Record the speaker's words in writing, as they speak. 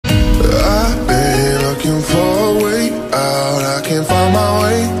looking for a way out, I can't find my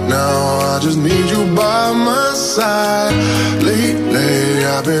way now. I just need you by my side. Lately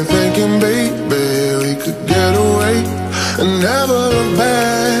I've been thinking, baby, we could get away and never look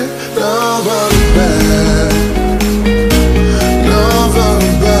back, never look back, never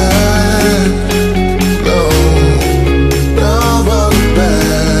look back, no, never look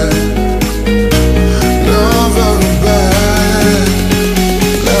back, never look back,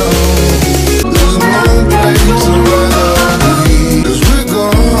 no. There's no place I'd rather be, 'cause we're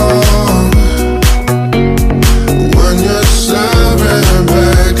gone when you're staring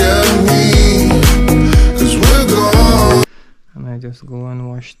back at me, 'cause we're gone. And I just go and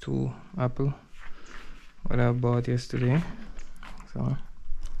wash 2 apple what I bought yesterday. So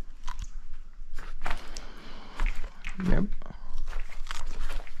yep,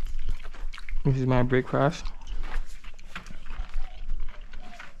 this is my breakfast.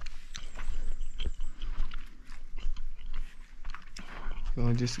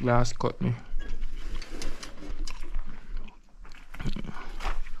 So this glass cut me.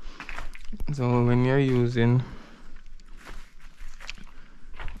 So when you're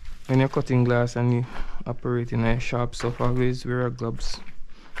cutting glass and you operate in a shop stuff, always wear gloves.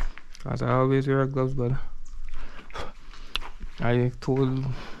 Cause I always wear gloves, but I told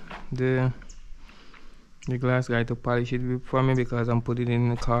the glass guy to polish it for me because I'm putting it in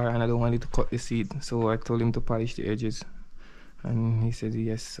the car and I don't want it to cut the seat. So I told him to polish the edges, and he said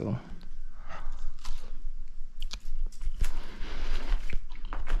yes. So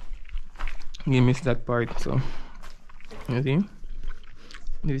he missed that part. So you see,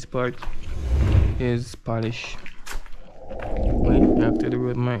 this part is polish. Wait, I have to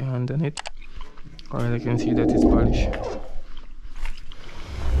rub my hand on it, or I can see that it's polish.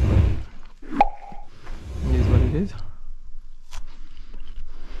 This is what it is.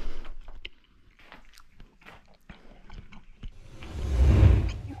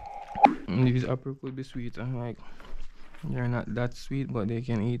 And these upper could be sweet, and like they're not that sweet, but they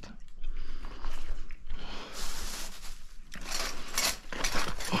can eat.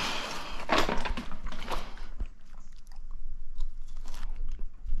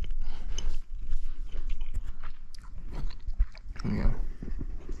 Yeah,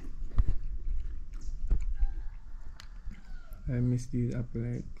 I miss these apple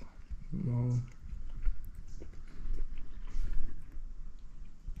like wow.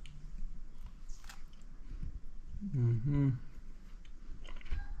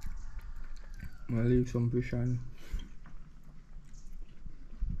 I'll leave some pressure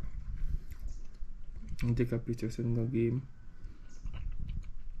and take a picture in the game.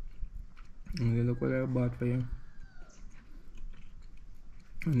 And then look what I bought for you.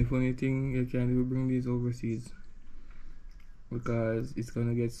 And the funny thing, you can't even bring these overseas because it's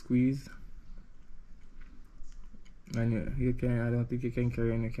gonna get squeezed, and you can. I don't think you can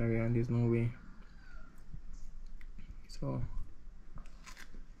carry on the carry-on. There's no way. So,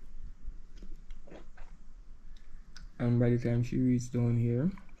 and by the time she reaches down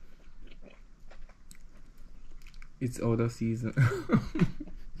here, it's out of season.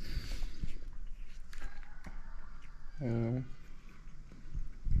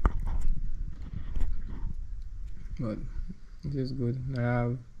 But this is good. I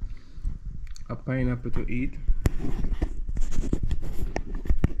have a pineapple to eat.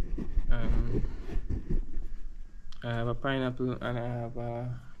 I have a pineapple and I have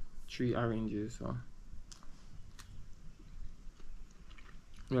 3 oranges. So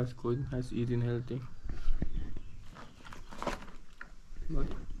that's good. That's eating healthy. But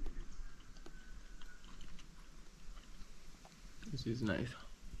this is nice.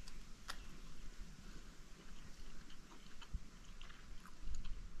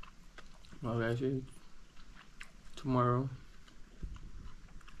 Alright, tomorrow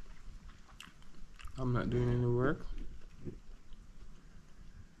I'm not doing any work.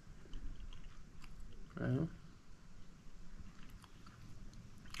 Right?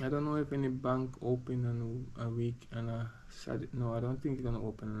 I don't know if any bank open on a week and a Saturday. No, I don't think it's gonna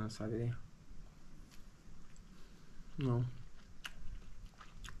open on a Saturday. No,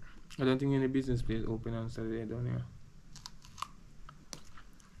 I don't think any business place open on Saturday down here.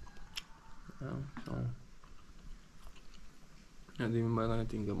 So not even gonna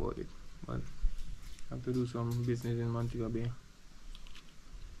think about it, but I have to do some business in Montego Bay.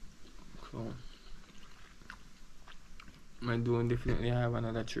 So I do definitely have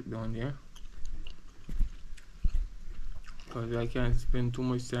another trip down there, because I can't spend too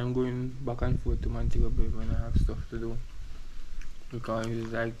much time going back and forth to Montego Bay when I have stuff to do, because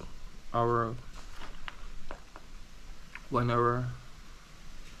it's like 1 hour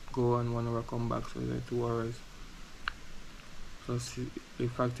go on 1 hour, come back, so it's like 2 hours. Plus we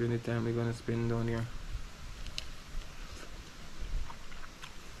factor in the time we're gonna spend down here.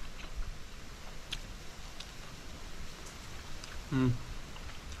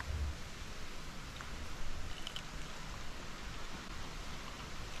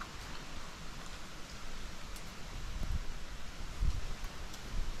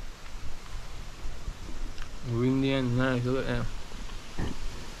 Windy and nice, look at that.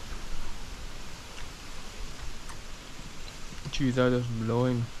 Trees are just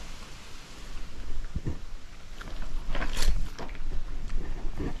blowing.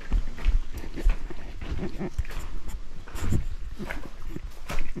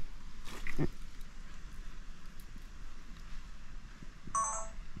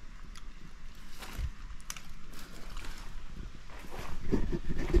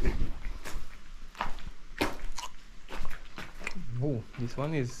 Oh, this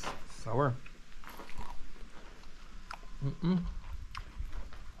one is sour.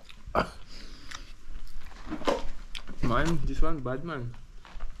 Man, this one bad, man.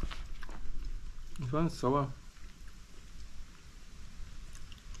 This one's sour.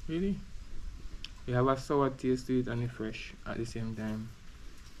 Really? You have a sour taste to it and a fresh at the same time.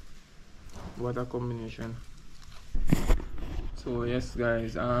 What a combination. So yes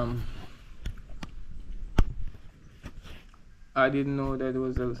guys, I didn't know that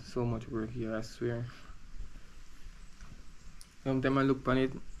there was so much work here, I swear. Sometimes I look on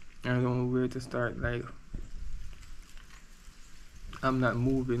it and I don't know where to start. Like, I'm not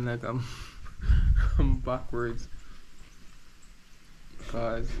moving, like I'm I'm backwards,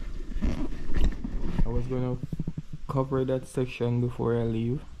 because I was gonna cover that section before I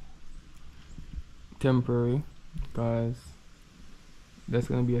leave, temporary, because that's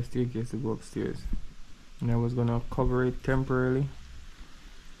gonna be a staircase to go upstairs, and I was gonna cover it temporarily,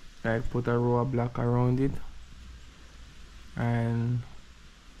 like put a row of block around it and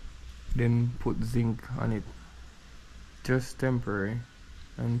then put zinc on it, just temporary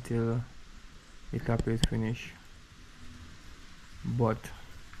until the top is finished. But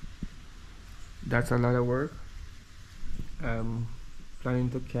that's a lot of work. I'm planning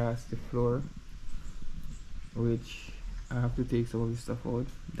to cast the floor, which I have to take some of this stuff out.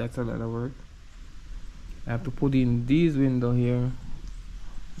 That's a lot of work. I have to put in these windows here,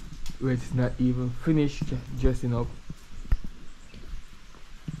 which is not even finished dressing up,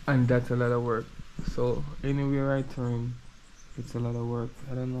 and that's a lot of work. So anywhere I turn, it's a lot of work.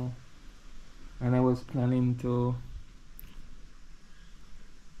 I don't know. And I was planning to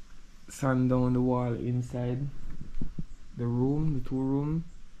sand down the wall inside the room, the 2 room,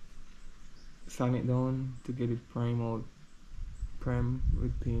 sand it down to get it prime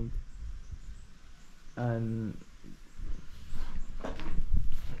with paint, and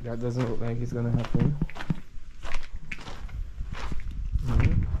that doesn't look like it's gonna happen.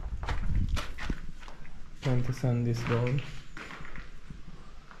 Trying to sand this down,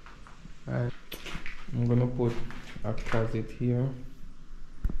 and I'm gonna put a closet here,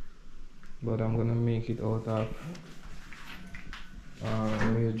 but I'm gonna make it out of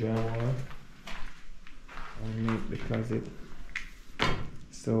real drywall and make the closet,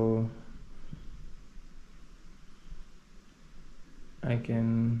 so I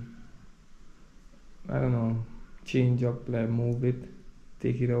can, I don't know, change up, like move it,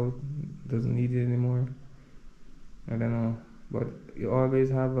 take it out, doesn't need it anymore. I don't know, but you always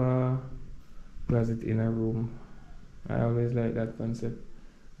have a closet in a room. I always like that concept.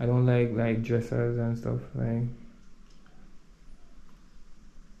 I don't like dressers and stuff. Like,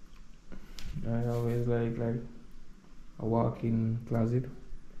 I always like a walk-in closet.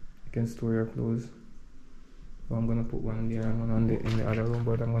 You can store your clothes. So I'm gonna put one there and one in the other room,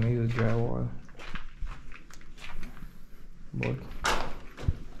 but I'm gonna use drywall. But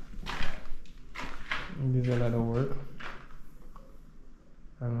it is a lot of work.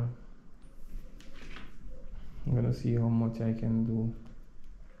 I'm gonna see how much I can do.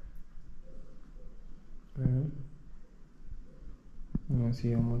 I'm gonna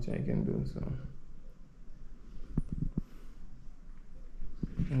see how much I can do. So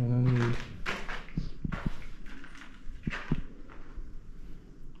I'm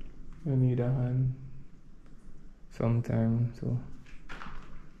gonna need a hand sometime to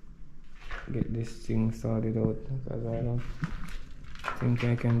get this thing sorted out, because I don't think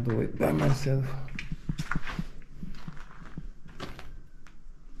I can do it by myself.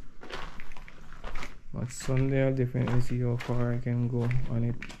 But someday I'll definitely see how far I can go on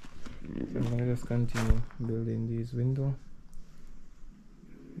it. So I'm gonna just continue building these windows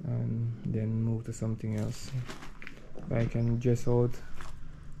and then move to something else. If I can dress out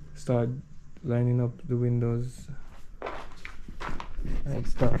start lining up the windows, and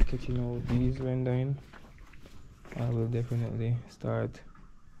start catching out these rendering, I will definitely start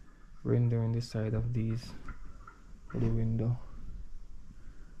rendering the side of these for the window.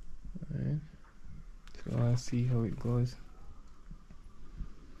 Alright, so I'll see how it goes.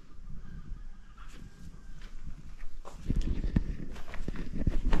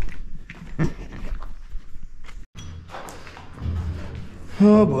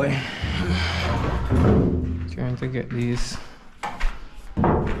 Oh boy, trying to get these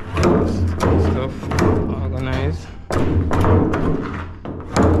stuff organized.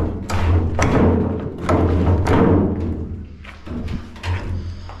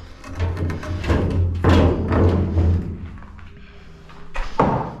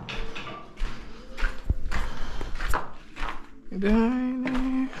 Behind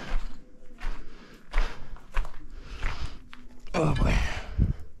me. Oh boy.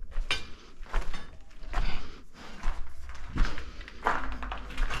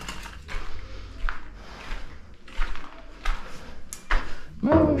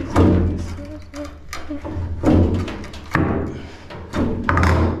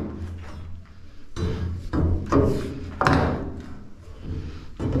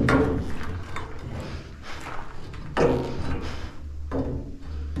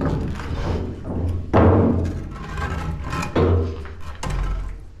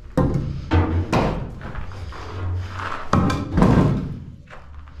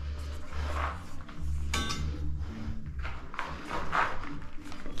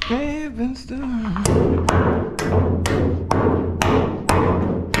 Heaven's done.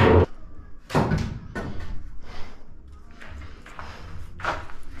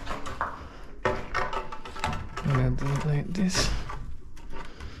 I'm gonna do it like this.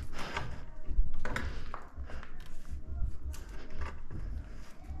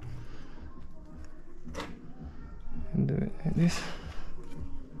 And do it like this.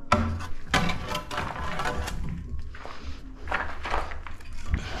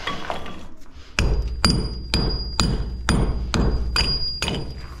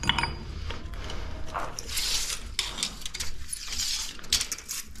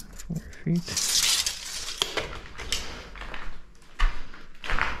 Feet.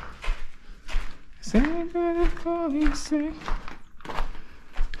 Say better call you say.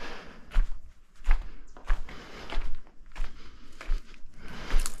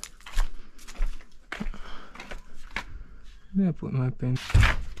 Where did I put my pen?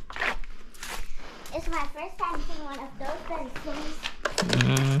 It's my first time seeing one of those pencils.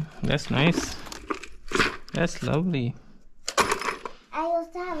 That's nice. That's lovely. I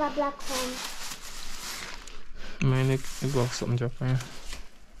used to have a black one. Mine it got something to fire.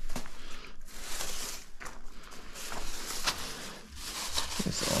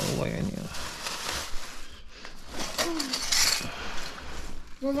 It's all wire now.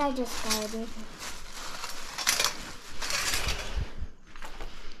 Then I just started.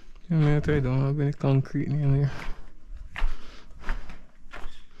 I don't have any concrete in here.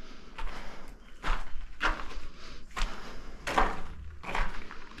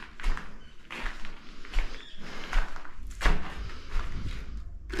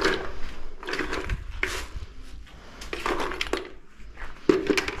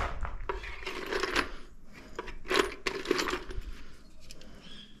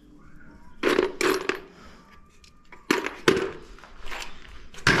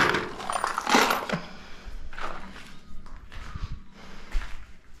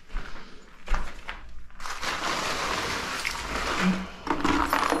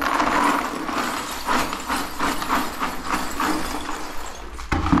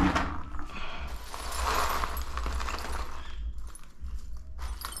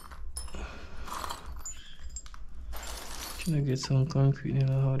 Trying to get some concrete in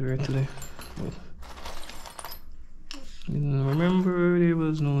the hardware today. But remember, there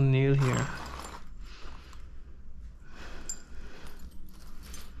was no nail here.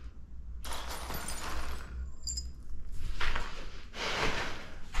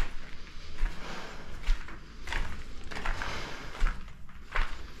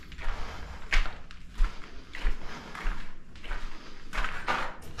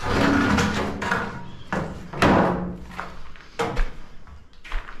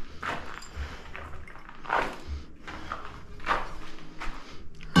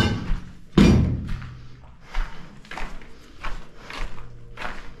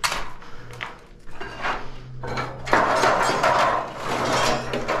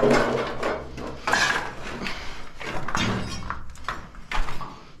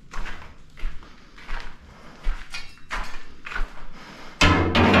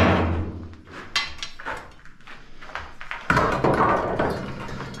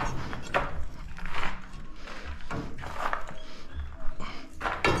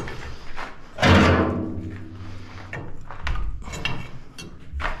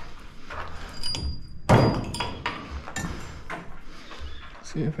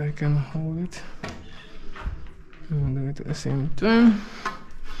 See if I can hold it and do it at the same time.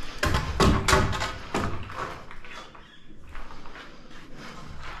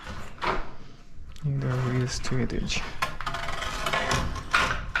 Need a real straight edge.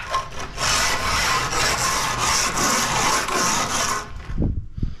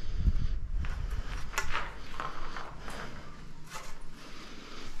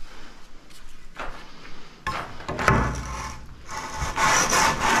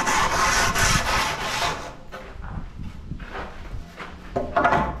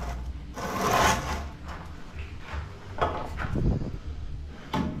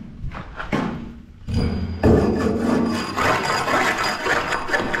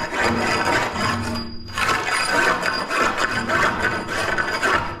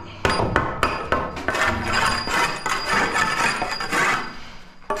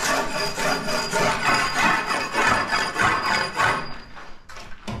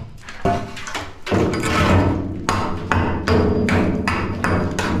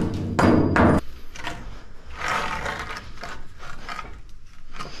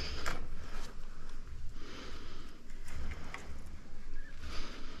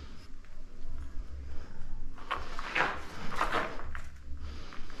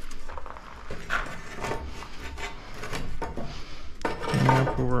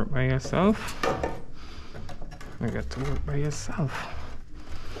 Work by yourself. You got to work by yourself.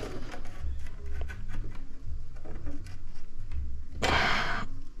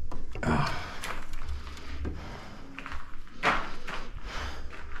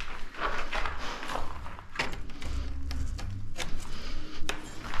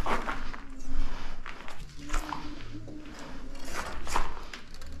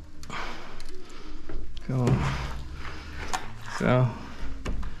 So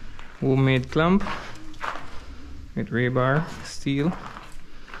homemade clamp with rebar steel.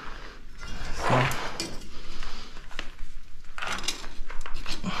 So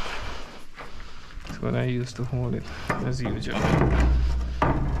that's what I use to hold it as usual.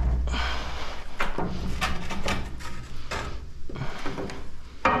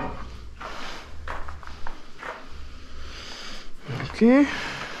 Okay.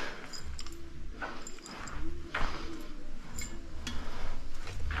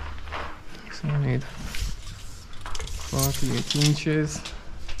 So I need 48 inches.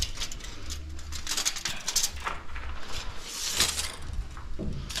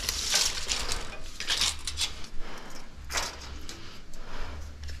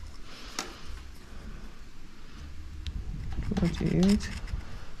 Forty-eight.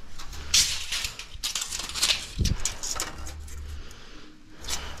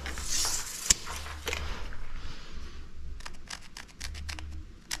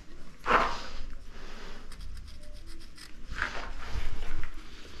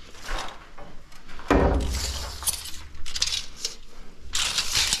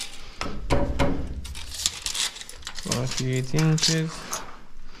 Forty-eight inches.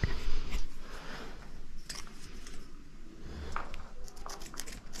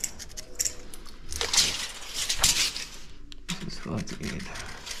 This is 48.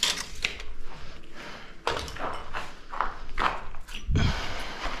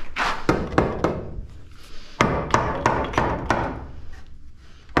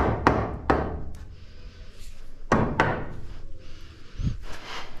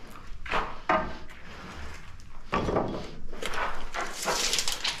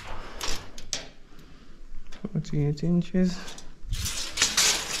 Forty-eight inches.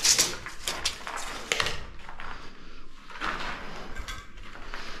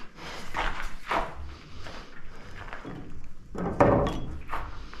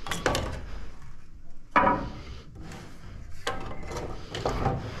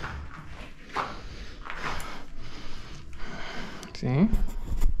 See?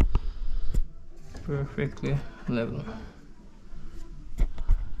 Perfectly level.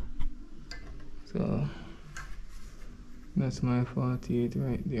 So that's my 48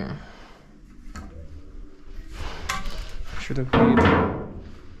 right there. Should have made, I'm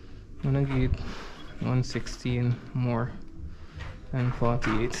gonna get 116 more than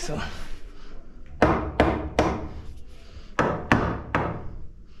 48, so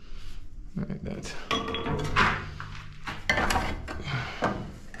like that.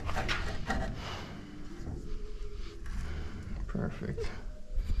 Perfect.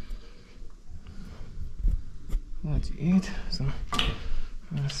 48, so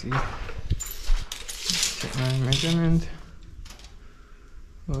let's see, check my measurement.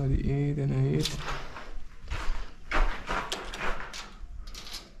 48 and 8.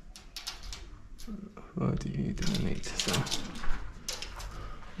 So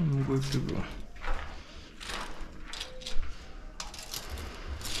I'm good to go.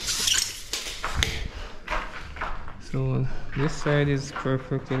 So this side is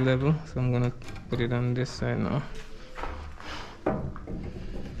perfectly level, so I'm gonna put it on this side now.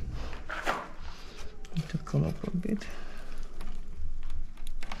 Need to come up a bit.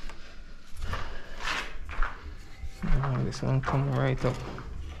 Now this one come right up.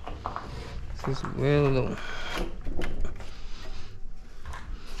 This is well low.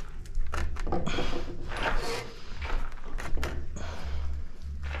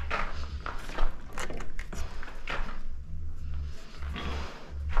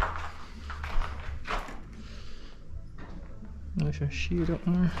 I should sheet up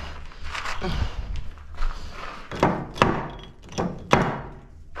more.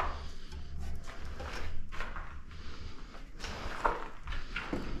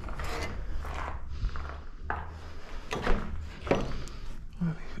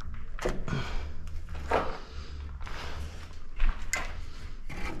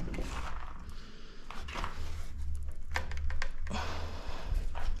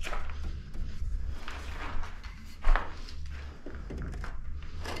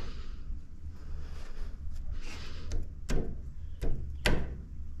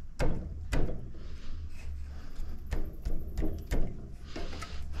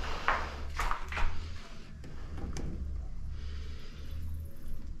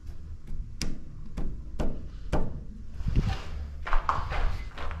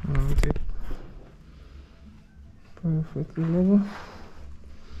 It perfectly level.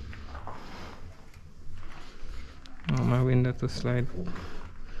 I want my window to slide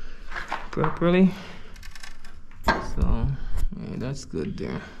properly, so yeah, that's good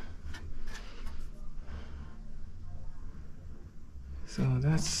there. So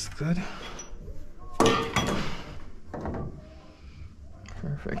that's good.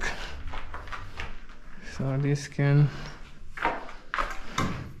 Perfect. So this can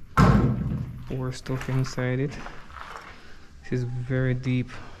pour stuff inside it. This is very deep,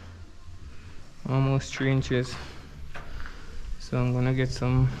 almost 3 inches. So I'm gonna get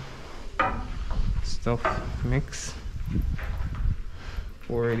some stuff mix,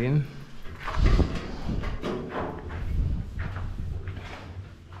 pour it in.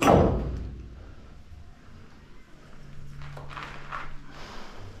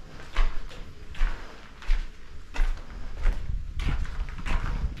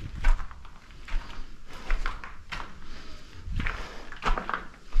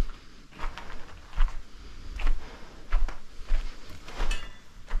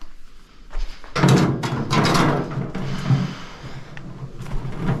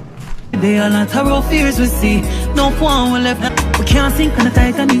 They all not our rough fears we see. No one will left. We can't sink on the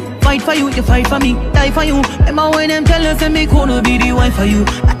Titanic. Fight for you, you fight for me. Die for you. Remember when them tell us that me could be the wife for you.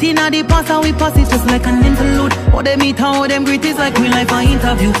 That inna the past and we pass it just like an interlude. How them meet and how them greet is like real life an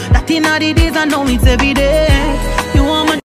interview. That inna the days and now it's every day. You want my